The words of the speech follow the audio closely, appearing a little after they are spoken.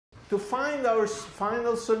to find our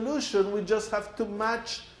final solution, we just have to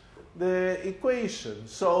match the equation.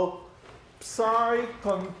 So psi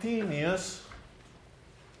continuous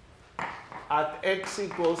at x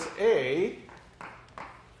equals a.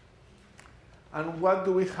 And what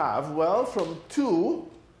do we have? Well, from 2,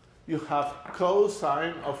 you have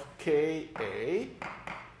cosine of Ka.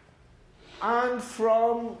 And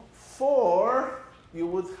from 4, you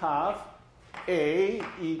would have a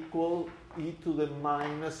equal e to the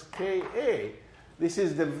minus Ka. This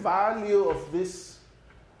is the value of this.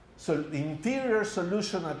 So the interior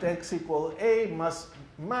solution at x equal a must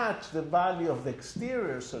match the value of the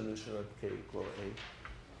exterior solution at k equal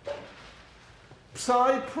a.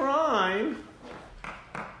 Psi prime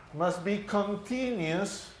must be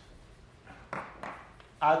continuous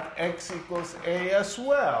at x equals a as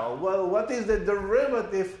well. Well, what is the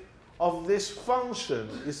derivative of this function?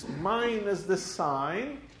 It's minus the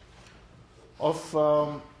sine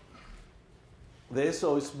of this,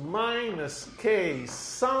 so it's minus k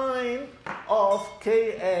sine of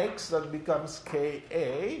kx, that becomes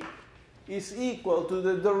ka, is equal to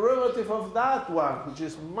the derivative of that one, which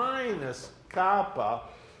is minus kappa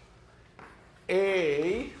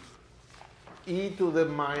a e to the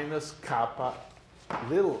minus kappa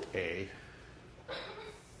little a.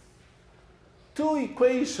 Two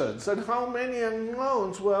equations, and how many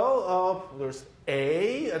unknowns? Well, there's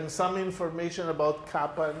a and some information about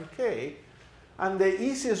kappa and k. And the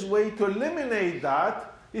easiest way to eliminate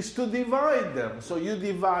that is to divide them. So you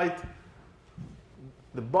divide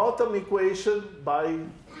the bottom equation by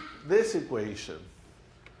this equation.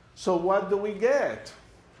 So what do we get?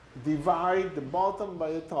 Divide the bottom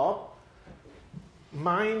by the top.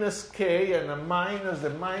 Minus k and a minus, the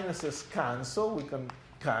minuses cancel. We can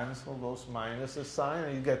cancel those minuses sign,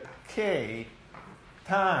 and you get k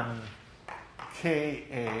tan ka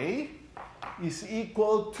is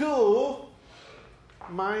equal to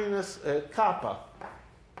minus kappa.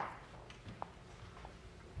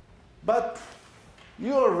 But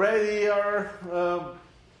you already are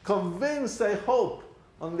convinced, I hope,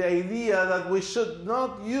 on the idea that we should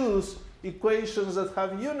not use equations that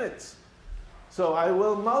have units. So I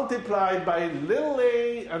will multiply by little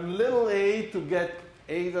a and little a to get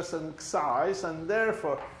etas and xi's, and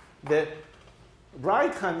therefore the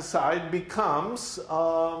right-hand side becomes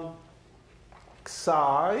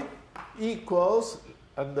psi equals,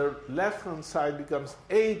 and the left-hand side becomes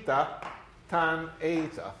eta tan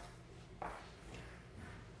eta.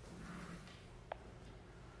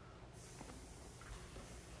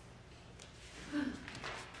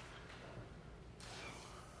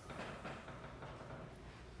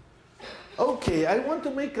 Okay, I want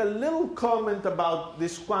to make a little comment about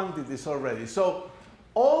these quantities already. So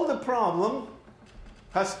all the problem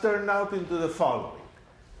has turned out into the following.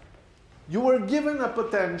 You were given a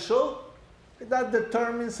potential that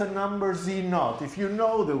determines a number z naught. If you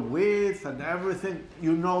know the width and everything,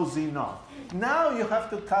 you know z naught. Now you have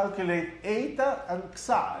to calculate eta and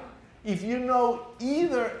psi. If you know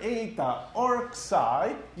either eta or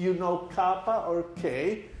psi, you know kappa or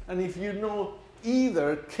k. And if you know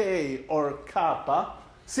either k or kappa,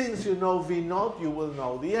 since you know v naught, you will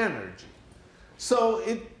know the energy. So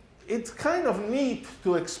it's kind of neat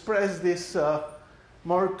to express this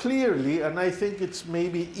more clearly, and I think it's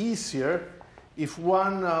maybe easier if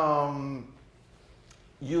one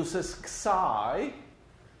uses psi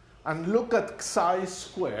and look at psi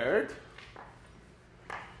squared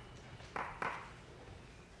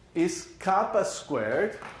is kappa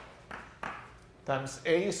squared times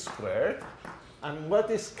a squared. And what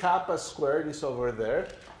is kappa squared is over there,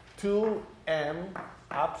 2m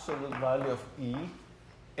absolute value of E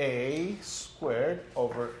a squared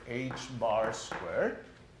over h bar squared.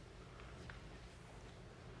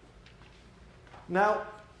 Now,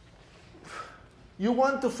 you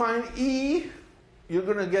want to find E, you're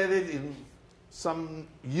going to get it in some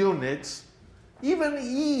units. Even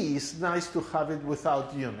E is nice to have it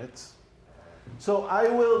without units. So I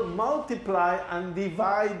will multiply and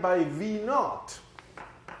divide by V naught.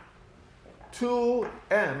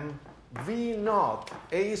 2m V naught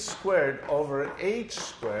a squared over h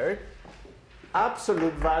squared,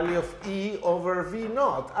 absolute value of E over V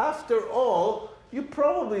naught. After all, you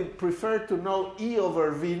probably prefer to know E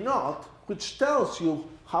over V naught, which tells you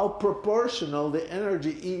how proportional the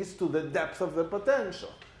energy is to the depth of the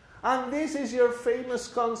potential. And this is your famous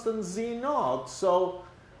constant Z naught. So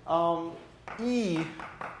E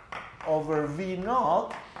over V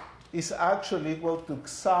naught is actually equal to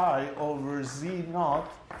psi over Z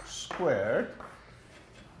naught squared.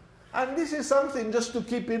 And this is something just to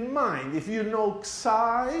keep in mind. If you know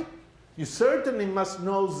psi, You certainly must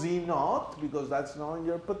know Z naught, because that's knowing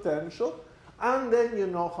your potential, and then you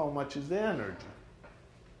know how much is the energy.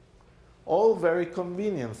 All very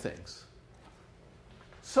convenient things.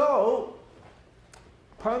 So,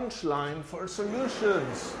 punchline for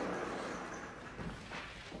solutions.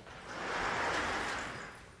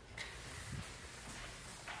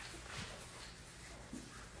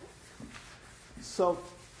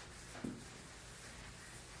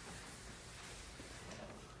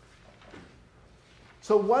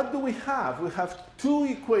 So what do we have? We have two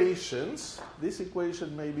equations. This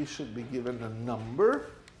equation maybe should be given a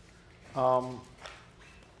number.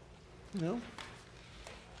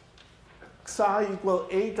 Psi equal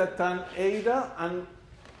eta tan eta, and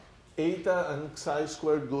eta and psi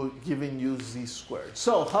squared giving you z squared.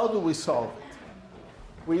 So how do we solve it?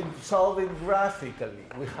 We solve it graphically.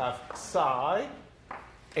 We have psi,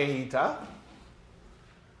 eta,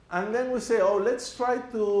 and then we say, oh, let's try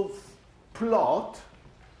to plot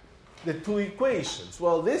the two equations.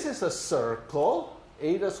 Well, this is a circle,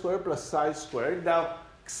 eta squared plus psi squared. Now,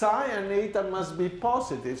 psi and eta must be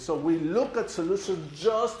positive, so we look at solutions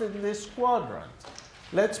just in this quadrant.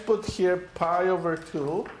 Let's put here pi over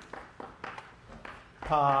 2,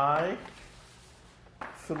 pi,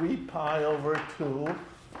 3 pi over 2,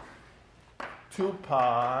 2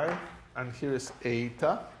 pi, and here is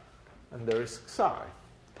eta, and there is psi.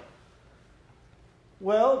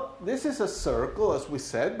 Well, this is a circle, as we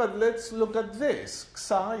said, but let's look at this.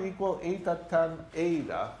 Psi equal eta tan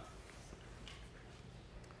eta.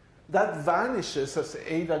 That vanishes as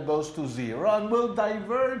eta goes to 0 and will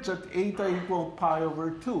diverge at eta equal pi over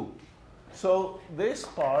 2. So this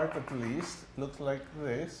part, at least, looks like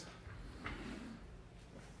this.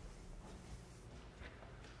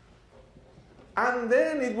 And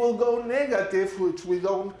then it will go negative, which we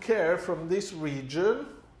don't care, from this region,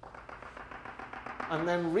 and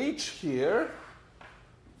then reach here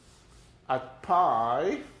at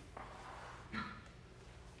pi.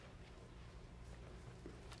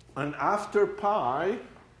 And after pi,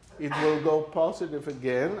 it will go positive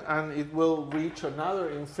again, and it will reach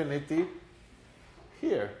another infinity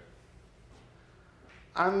here.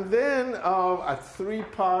 And then at 3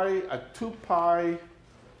 pi, at 2 pi,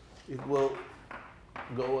 it will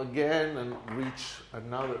go again and reach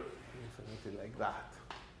another infinity like that.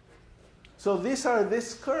 So these are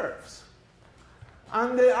these curves.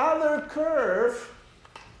 And the other curve,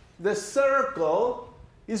 the circle,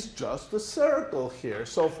 is just a circle here.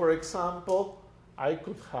 So for example, I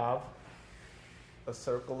could have a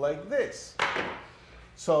circle like this.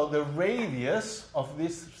 So the radius of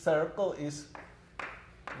this circle is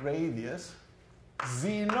radius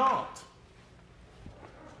z naught.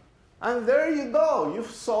 And there you go. You've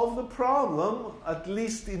solved the problem. At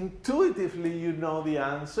least intuitively you know the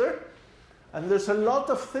answer. And there's a lot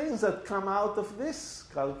of things that come out of this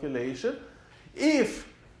calculation. If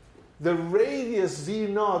the radius z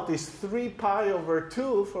naught is 3 pi over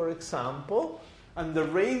 2, for example, and the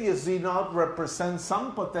radius z naught represents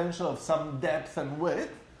some potential of some depth and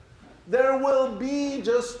width, there will be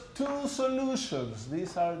just two solutions.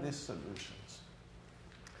 These are these solutions.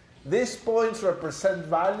 These points represent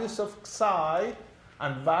values of psi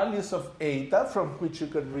and values of eta from which you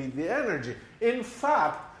can read the energy. In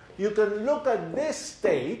fact, you can look at this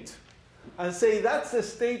state and say that's the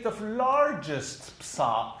state of largest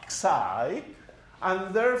psi,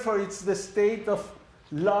 and therefore it's the state of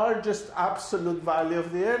largest absolute value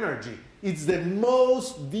of the energy. It's the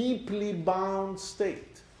most deeply bound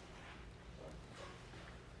state.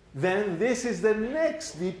 Then this is the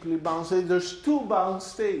next deeply bound state. There's two bound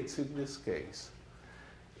states in this case.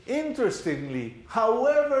 Interestingly,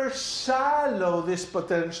 however shallow this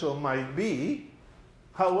potential might be,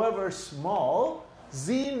 however small,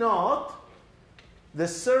 z naught, the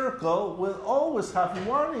circle, will always have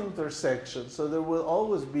one intersection, so there will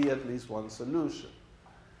always be at least one solution.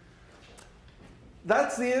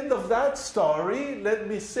 That's the end of that story. Let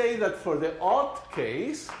me say that for the odd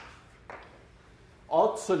case,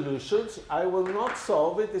 odd solutions, I will not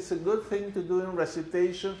solve it. It's a good thing to do in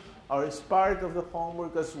recitation, or it's part of the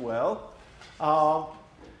homework as well.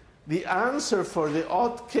 The answer for the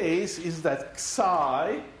odd case is that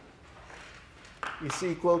psi is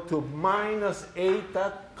equal to minus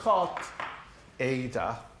eta cot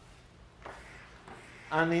eta.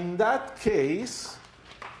 And in that case,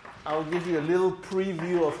 I'll give you a little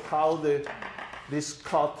preview of how this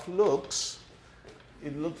cot looks.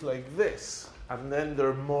 It looks like this. And then there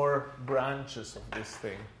are more branches of this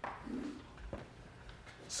thing.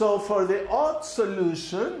 So for the odd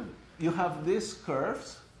solution, you have these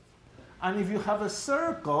curves. And if you have a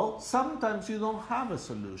circle, sometimes you don't have a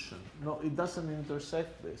solution. No, it doesn't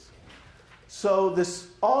intersect this. So these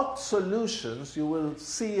odd solutions, you will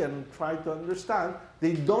see and try to understand,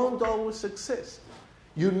 they don't always exist.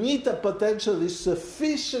 You need a potential that is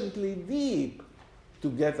sufficiently deep to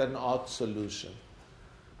get an odd solution.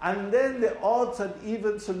 And then the odds and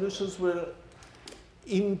even solutions will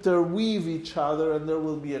interweave each other, and there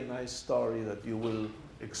will be a nice story that you will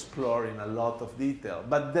explore in a lot of detail.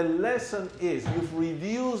 But the lesson is you've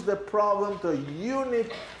reduced the problem to a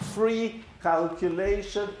unit-free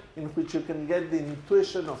calculation in which you can get the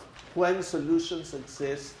intuition of when solutions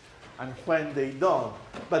exist and when they don't.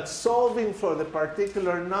 But solving for the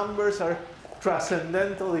particular numbers are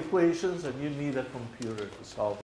transcendental equations, and you need a computer to solve